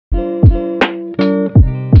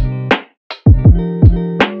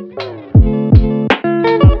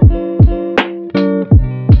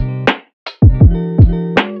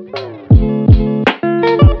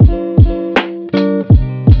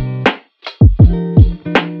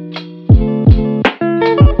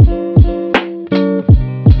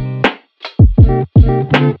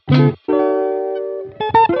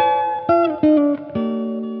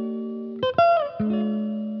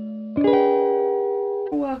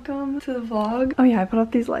welcome to the vlog. Oh yeah, I put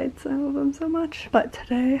up these lights. I love them so much. But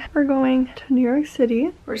today we're going to New York City.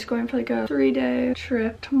 We're just going for like a 3-day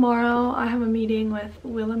trip. Tomorrow I have a meeting with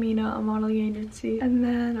Wilhelmina, a modeling agency. And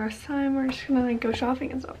then the rest of the time we're just gonna like go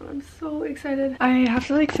shopping and stuff. And I'm so excited. I have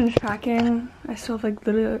to like finish packing. I still have like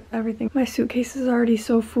literally everything. My suitcase is already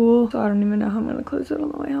so full, so I don't even know how I'm gonna close it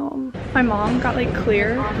on the way home. My mom got like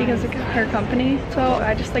clear because of her company. So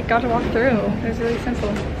I just like got to walk through. It was really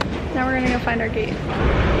simple. Now we're gonna go find our gate.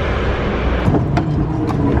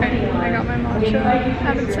 Okay, I got my matcha.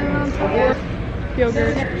 Haven't seen it on top.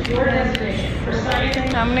 Yogurt.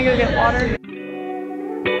 And I'm gonna go get water.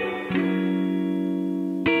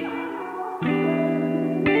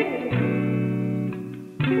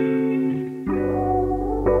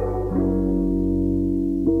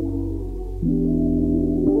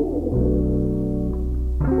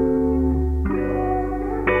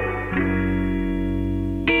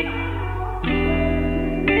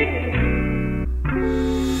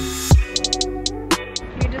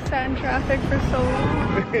 In traffic for so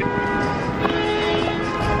long.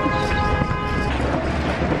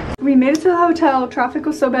 We made it to the hotel. Traffic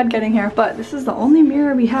was so bad getting here, but this is the only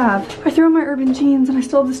mirror we have. I threw on my urban jeans and I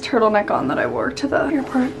still have this turtleneck on that I wore to the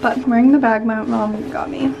airport, but I'm wearing the bag my mom got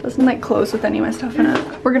me. It doesn't like close with any of my stuff in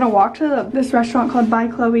it. We're gonna walk to this restaurant called By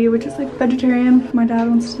Chloe, which is like vegetarian. My dad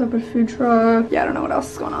wants to set up a food truck. Yeah, I don't know what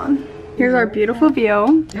else is going on. Here's our beautiful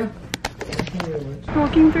view.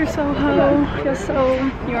 Walking through Soho, feels so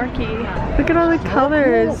New Yorky. Look at all the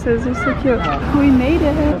colors, those are so cute. We made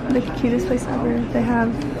it. The cutest place ever. They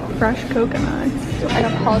have fresh coconuts. I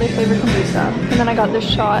got holiday flavored kombucha. And then I got this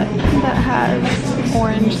shot that has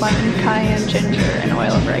orange, lemon, cayenne, ginger, and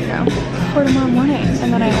oil of oregano for tomorrow morning.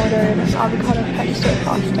 And then I ordered avocado pesto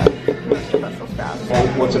pasta. Brussels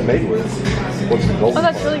sprouts. What's it made with? What's the gold? Oh,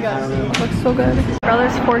 that's really good. It looks so good. My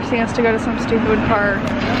brother's forcing us to go to some stupid park,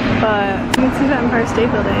 but you can see the Empire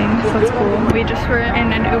State Building, so that's cool. We just were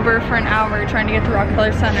in an Uber for an hour trying to get to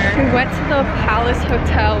Rockefeller Center. We went to the Palace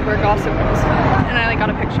Hotel where Gossip Girl was filmed, and I like got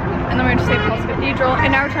a picture. And then we went to St. Paul's Cathedral,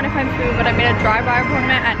 and now we're trying to find food, but I made a drive-by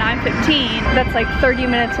appointment at 9:15. That's like 30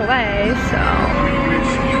 minutes away, so.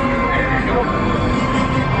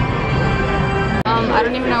 I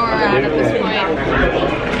don't even know where we're at this point.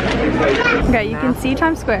 Okay, you can see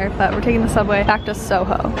Times Square, but we're taking the subway back to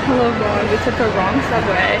Soho. Hello vlog, we took the wrong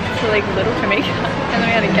subway to like Little Jamaica, and then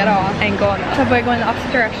we had to get off and go on the subway going the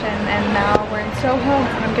opposite direction, and now we're in Soho,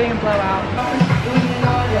 and I'm getting a blowout.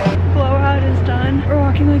 Blowout is done. We're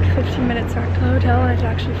walking like 15 minutes back to the hotel, and it's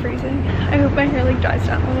actually freezing. I hope my hair like dries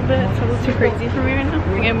down a little bit. It's a little too crazy for me right now.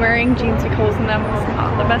 I'm wearing jeans with holes in them. It's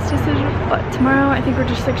not the best decision, but tomorrow I think we're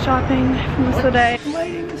just like shopping for most of the day. The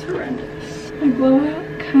lighting is horrendous. My blowout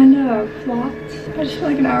kind of flopped. I just feel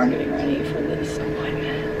like an hour getting ready for this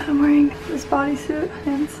appointment. I'm wearing this bodysuit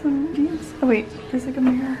and some jeans. Oh wait, there's like a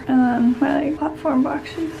mirror. And then my like platform box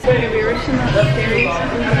shoes. Okay, we were just in the series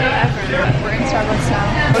forever. We're in Starbucks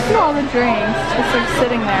now. Look at all the drinks just like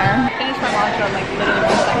sitting there. I finished my matcha in like literally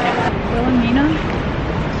 1 second. Wilhelmina,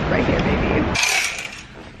 right here, baby.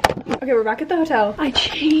 Okay, we're back at the hotel. I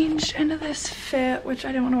changed into this fit, which I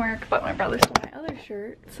didn't want to wear, but my brother stole my other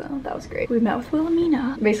shirt, so that was great. We met with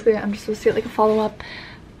Wilhelmina. Basically, I'm just supposed to get like a follow-up,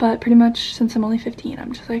 but pretty much since I'm only 15,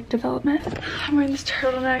 I'm just like development. I'm wearing this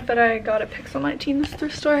turtleneck that I got at Pixel 19, this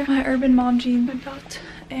thrift store. My urban mom jeans, my belt,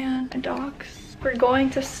 and my dogs. We're going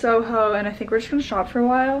to Soho, and I think we're just gonna shop for a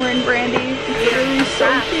while. We're in Brandy. It's literally so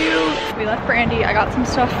cute. We left Brandy. I got some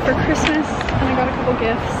stuff for Christmas, and I got a couple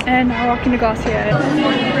gifts. And now we're walking to Glossier.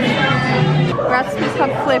 We're at this place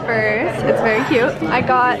called Flippers. It's very cute. I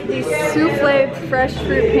got these souffle fresh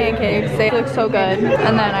fruit pancakes. They look so good.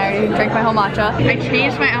 And then I drank my whole matcha. I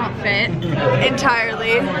changed my outfit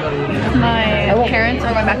entirely. My parents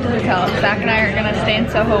are going back to the hotel. Zach and I are gonna stay in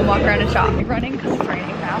Soho and walk around and shop. We're running because it's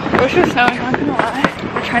raining now. I wish it was snowing, not gonna lie.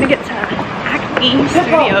 We're trying to get to Acme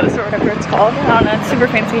Studios or whatever it's called. I don't know, it's super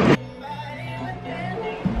fancy.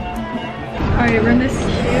 Alright, we're in this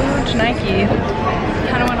huge Nike.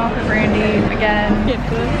 Kind of went off at Brandy again. Yeah.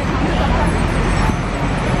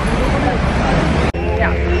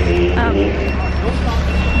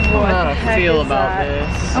 What the heck is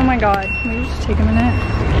that? Oh my god, can we just take a minute?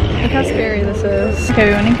 Look how scary this is. Okay,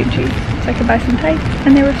 we went in Gucci so I could buy some tights,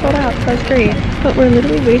 and they were sold out, so that's great. But we're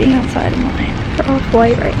literally waiting outside in line for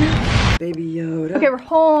Off-White right now. Baby Yoda. Okay, we're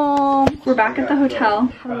home. We're back at the hotel.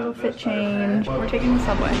 Had a little fit change. We're taking the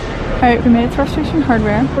subway. Alright, we made it to Restoration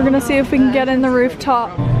Hardware. We're gonna see if we can get in the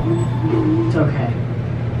rooftop. It's okay.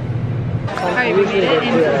 Alright, we made it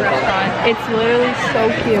into the restaurant. It's literally so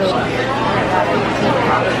cute.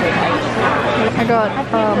 I got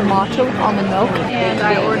matcha almond milk and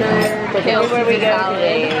I ordered kale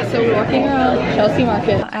salad. So we're walking around Chelsea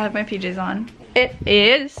Market. I have my PJs on. It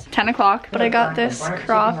is 10 o'clock, but I got this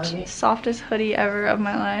cropped, softest hoodie ever of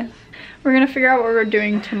my life. We're gonna figure out what we're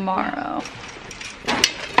doing tomorrow.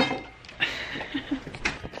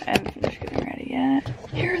 I haven't finished getting ready yet.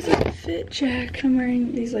 Here's a fit check. I'm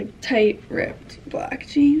wearing these like tight, ripped black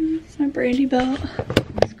jeans, my Brandy belt,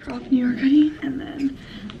 this cropped New York hoodie, and then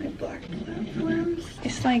my black platforms.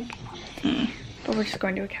 It's like, but we're just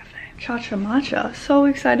going to a cafe. Cha-Cha Matcha, so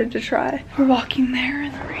excited to try. We're walking there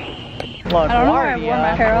in the rain. I don't know why I wore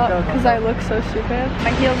my hair up because I look so stupid.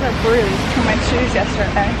 My heels are bruised from my shoes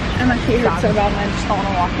yesterday, and my feet hurt so bad and I just don't want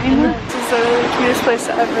to walk anymore. This is literally the cutest place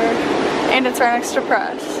ever, and it's right next to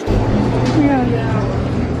Press. Yeah.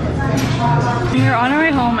 We were on our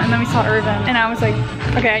way home and then we saw Urban and I was like,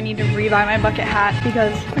 okay, I need to rebuy my bucket hat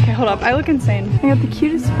because, okay, hold up, I look insane. I got the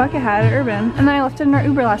cutest bucket hat at Urban and then I left it in our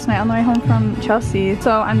Uber last night on the way home from Chelsea.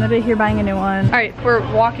 So I'm literally here buying a new one. All right, we're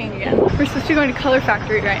walking again. We're supposed to be going to Color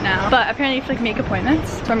Factory right now, but apparently you have to like make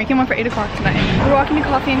appointments. So we're making one for 8 o'clock tonight. We're walking to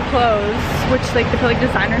Coffee and Clothes, which like they put like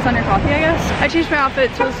designers on your coffee, I guess. I changed my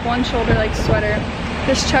outfit to this one shoulder like sweater,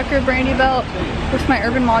 this checker Brandy belt with my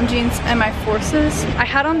Urban Mom jeans and my Forces. I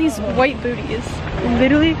had on these white booties.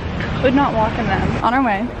 Literally could not walk in them. On our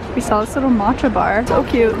way, we saw this little matcha bar. So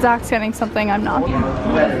cute. Zach's getting something, I'm not.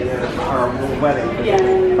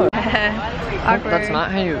 Awkward. That's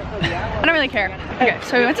not how you... I don't really care. Okay,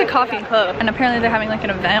 so we went to Coffee and Clothes, and apparently they're having like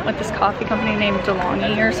an event with this coffee company named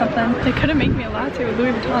DeLonghi or something. They couldn't make me a latte with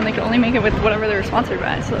Louis Vuitton. They could only make it with whatever they were sponsored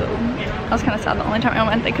by, so I was kind of sad the only time I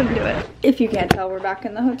went they couldn't do it. If you can't tell, we're back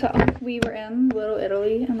in the hotel. We were in Little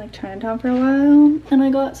Italy and like Chinatown for a while, and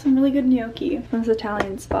I got some really good gnocchi from this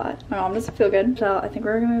Italian spot. My mom doesn't feel good, so I think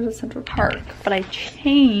we're gonna go to Central Park. But I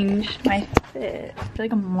changed my fit. I feel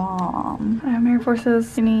like a mom. I have my Air Forces,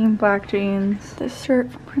 skinny black jeans, this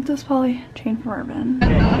shirt from Princess Polly, chain from Urban.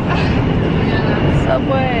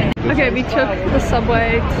 Subway. Okay, we took the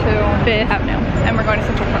subway to Fifth Avenue and we're going to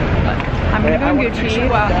Central Park, but I'm gonna go Gucci.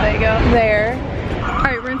 Wow, there you go. There.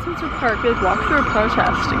 Alright, we're in Central Park. We walked through a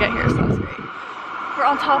protest to get here, so that's great. We're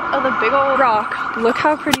on top of the big old rock. Look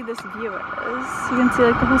how pretty this view is. You can see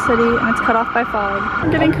like the whole city and it's cut off by fog.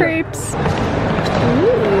 I'm getting crepes. Ooh.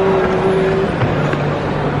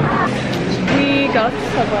 We got the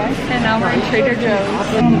subway and now we're in Trader Joe's.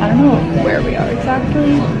 I don't know where we are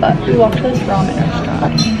exactly, but we walked to this ramen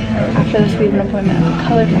restaurant. After this we have an appointment at the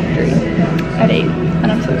Color Factory at 8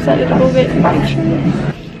 and I'm so excited to go get pictures.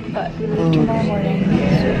 But we leave tomorrow morning.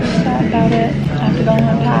 Super sad about it. I have to go home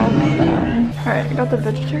and pack. Alright, I got the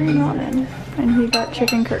vegetarian ramen and he got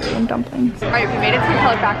chicken curry and dumplings. Alright, we made it to the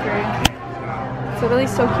Color Factory. It's literally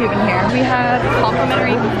so cute in here. We had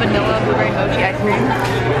complimentary vanilla blueberry mochi ice cream.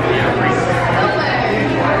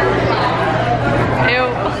 Ew.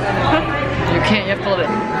 You can't, you have to let it.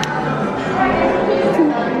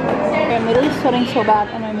 I'm literally sweating so bad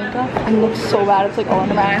on my makeup. It looks so bad, it's like all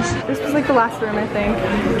under my eyes. This was like the last room, I think.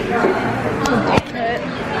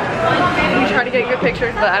 We tried to get good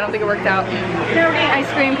pictures, but I don't think it worked out. Now we're getting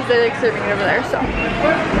ice cream because they're like serving it over there, so.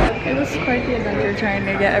 It was quite the adventure trying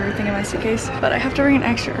to get everything in my suitcase, but I have to bring an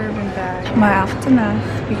extra Urban bag. My outfit's a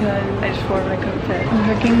mess because I just wore what I could fit. I'm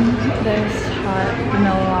drinking this hot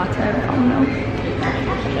vanilla latte with almond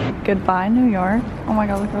milk. Goodbye, New York. Oh my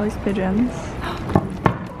god, look at all these pigeons. Oh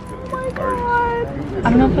my god. I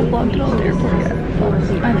don't know if I vlogged it all at the airport yet, but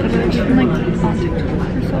I've literally just been like on TikTok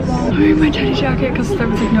for so long. I'm wearing my teddy jacket because there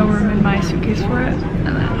was like no room in my suitcase for it. And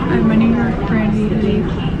then I have my New York Brandy hoodie.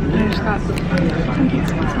 I just got some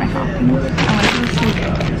pizza for my Falcons. I went to this like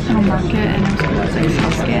little market and it was like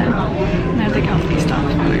self-scan. And I had like healthy stuff.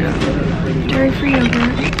 So I got dairy-free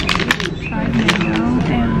yogurt, fried mango,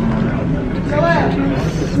 and juice.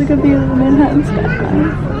 This is like a view of the Manhattan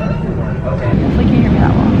skyline. Hopefully you can't hear me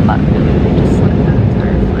that well, but they just slipped that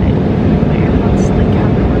entire flight. My AirPods like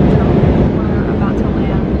happened until we're about to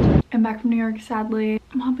land. I'm back from New York, sadly.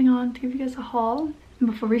 I'm hopping on to give you guys a haul.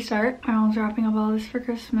 Before we start, my mom's wrapping up all this for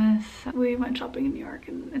Christmas. We went shopping in New York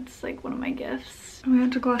and it's like one of my gifts. We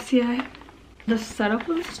went to Glossier. The setup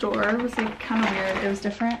of the store was like kind of weird. It was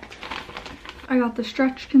different. I got the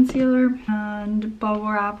stretch concealer and bubble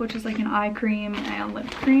wrap, which is like an eye cream and lip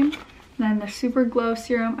cream. Then the super glow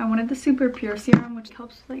serum. I wanted the super pure serum, which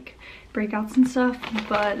helps with like breakouts and stuff,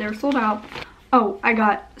 but they were sold out. Oh, I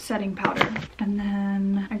got setting powder. And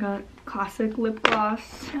then I got classic lip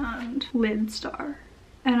gloss and lid star.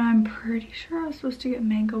 And I'm pretty sure I was supposed to get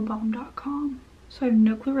mangobomb.com. So I have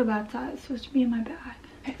no clue where that's at. It's supposed to be in my bag.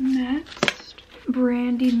 Okay, next,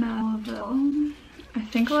 Brandy Melville. I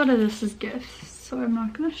think a lot of this is gifts, so I'm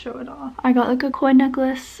not gonna show it off. I got like a coin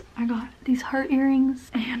necklace. I got these heart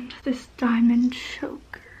earrings and this diamond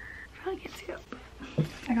choker. Probably can't see it, but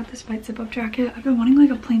I got this white zip-up jacket. I've been wanting like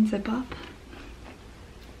a plain zip-up.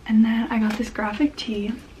 And then I got this graphic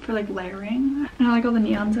tee for like layering, and I like all the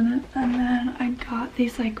neons in it. And then I got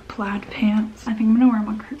these like plaid pants. I think I'm gonna wear them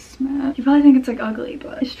on Christmas. You probably think it's like ugly,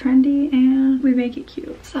 but it's trendy and we make it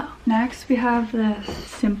cute. So next we have this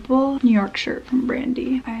simple New York shirt from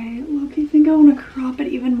Brandy. I low-key think I want to crop it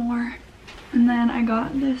even more. And then I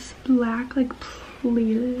got this black like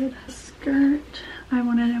pleated skirt. I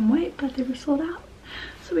wanted it in white, but they were sold out,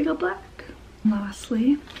 so we got black.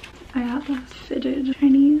 Lastly, I got this fitted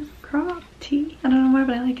Chinese crop tee. I don't know why,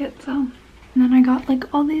 but I like it, so. And then I got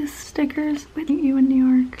like all these stickers with you in New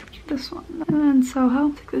York. This one. And then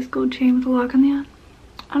Soho. It's like this gold chain with a lock on the end.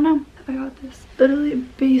 I don't know. I got this literally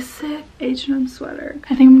basic H&M sweater.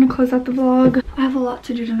 I think I'm gonna close out the vlog. I have a lot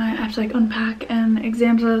to do tonight. I have to like unpack, and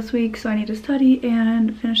exams are this week, so I need to study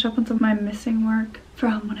and finish up on some of my missing work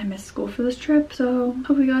from when I missed school for this trip. So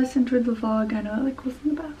hope you guys enjoyed the vlog. I know it like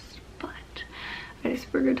wasn't the best, but I had a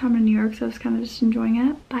super good time in New York, so I was kind of just enjoying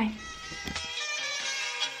it. Bye.